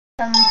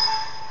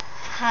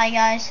Hi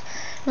guys,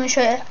 I'm going to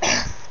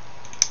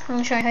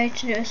show you how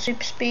to do a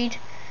super speed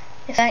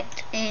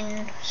effect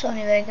in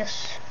Sony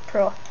Vegas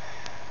Pro.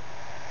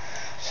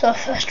 So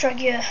first drag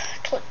your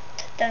clip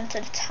down to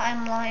the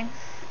timeline.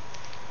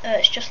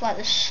 It's just like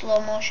the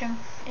slow motion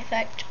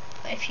effect.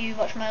 If you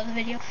watch my other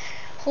video,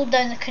 hold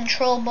down the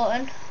control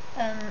button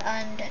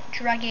and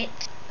drag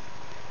it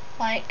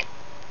like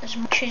as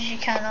much as you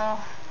can,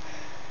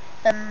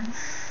 or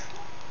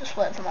just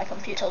wait for my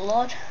computer to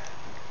load.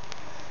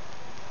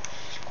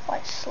 It's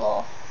quite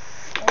slow.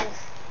 Oh,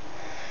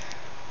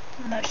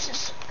 mouse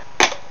is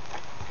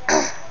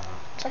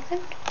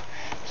second.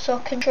 So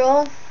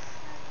control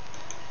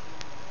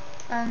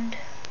and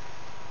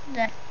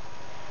then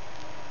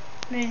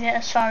move it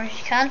as far as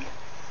you can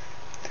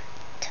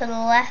to the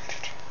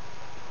left.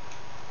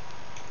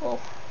 Oh.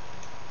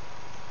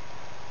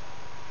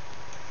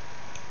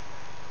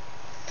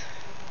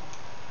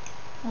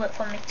 Wait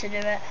for me to do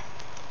it.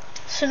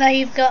 So now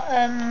you've got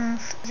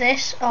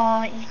this,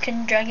 or you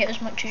can drag it as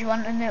much as you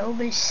want and it will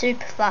be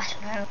super fast.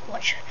 Now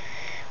watch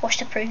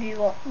the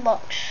preview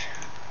box.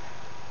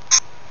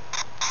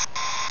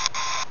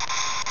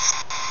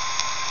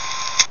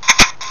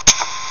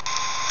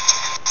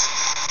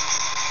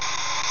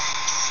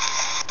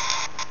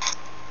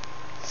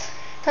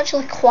 It's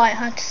actually quite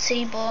hard to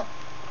see, but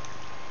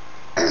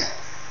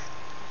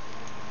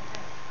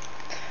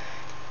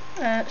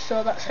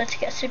so that's how to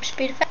get a super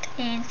speed effect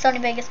in Sony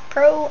Vegas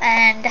Pro,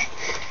 and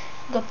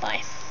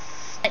goodbye.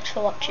 Thanks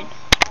for watching.